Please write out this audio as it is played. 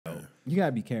You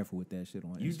gotta be careful with that shit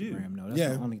on You do. Instagram. No,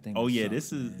 that's the only thing. Oh that yeah, sucks,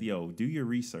 this is man. do your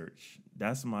research.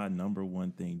 That's my number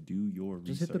one thing. Do your research.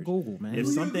 Just hit the Google, man. If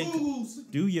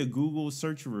do your Google,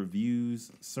 search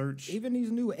reviews, search. Even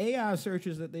these new AI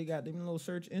searches that they got, them little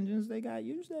search engines they got,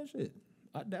 use that shit.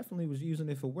 I definitely was using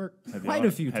it for work quite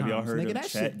a few times. Have y'all heard nigga, of that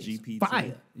shit ChatGPT?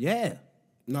 fire. Yeah.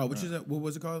 No, what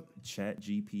was it called?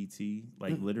 ChatGPT.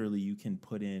 Like literally, you can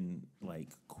put in like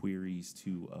queries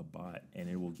to a bot, and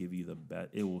it will give you the best.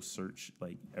 It will search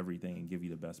like everything and give you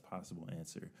the best possible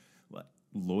answer. Like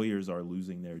lawyers are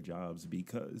losing their jobs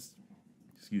because,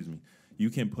 excuse me, you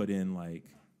can put in like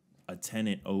a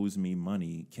tenant owes me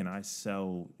money. Can I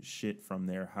sell shit from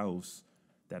their house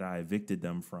that I evicted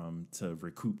them from to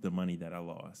recoup the money that I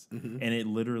lost? And it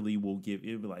literally will give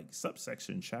it like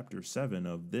subsection chapter 7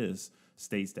 of this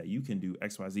states that you can do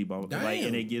XYZ, blah, blah, blah, like,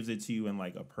 and it gives it to you in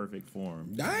like a perfect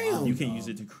form. Damn. You can use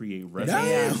it to create The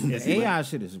recipes. AI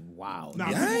shit is wild. Nah,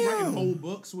 people writing whole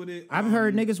books with it. I've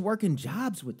heard niggas working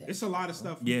jobs with that. It's a lot of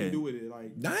stuff you can do with it.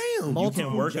 Like Damn. You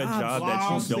can work a job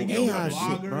that you don't know. AI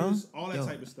shit, bro. All that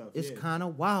type of stuff. It's kind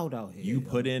of wild out here. You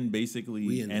put in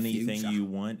basically in anything future. you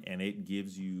want, and it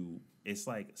gives you. It's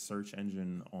like search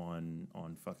engine on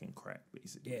fucking crack,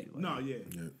 basically. Yeah. Like, No, yeah.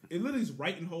 It literally is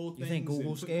writing whole things. You think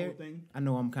Google's and putting whole scared? thing. I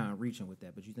know I'm kind of reaching with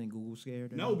that, but you think Google's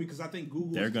scared? No, because I think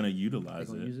Google. they're gonna utilize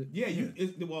gonna use it? Yeah,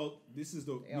 well, this is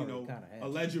the already kinda have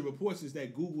alleged reports is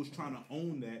that Google's trying to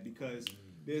own that because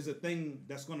there's a thing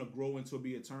that's going to grow into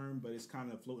be a term, but it's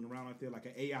kind of floating around out there like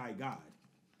an AI god.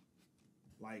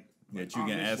 Like that you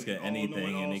can ask it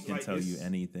anything and it can tell you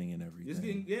anything and It's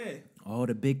everything. getting Oh,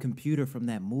 the big computer from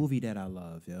that movie that I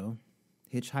love, yo.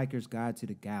 Hitchhiker's Guide to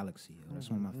the Galaxy. Yo. That's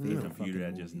one of my favorite Computer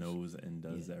that fucking just movies. knows and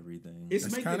does everything. It's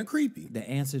That's making kind of creepy. The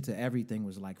answer to everything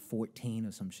was like 14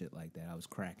 or some shit like that. I was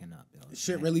cracking up, yo.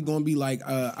 Shit really gonna be like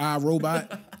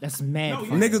iRobot. That's mad. No,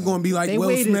 funny. Nigga gonna be like They Will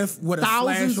waited Smith with a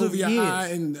slash thousands over of your years. eye,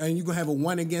 and you gonna have a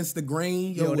one against the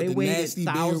grain, Yo, with they the waited nasty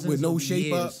beard thousands with no of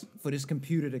shape up. years for this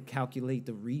computer to calculate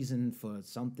the reason for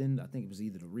something. I think it was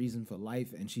either the reason for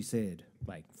life, and she said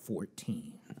like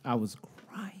 14. I was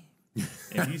crying.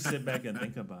 If you sit back and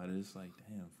think about it, it's like,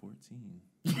 damn, 14.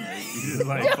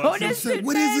 Like, What is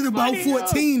it about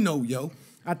 14 though, yo?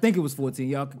 I think it was 14.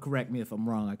 Y'all can correct me if I'm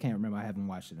wrong. I can't remember. I haven't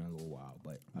watched it in a little while,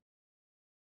 but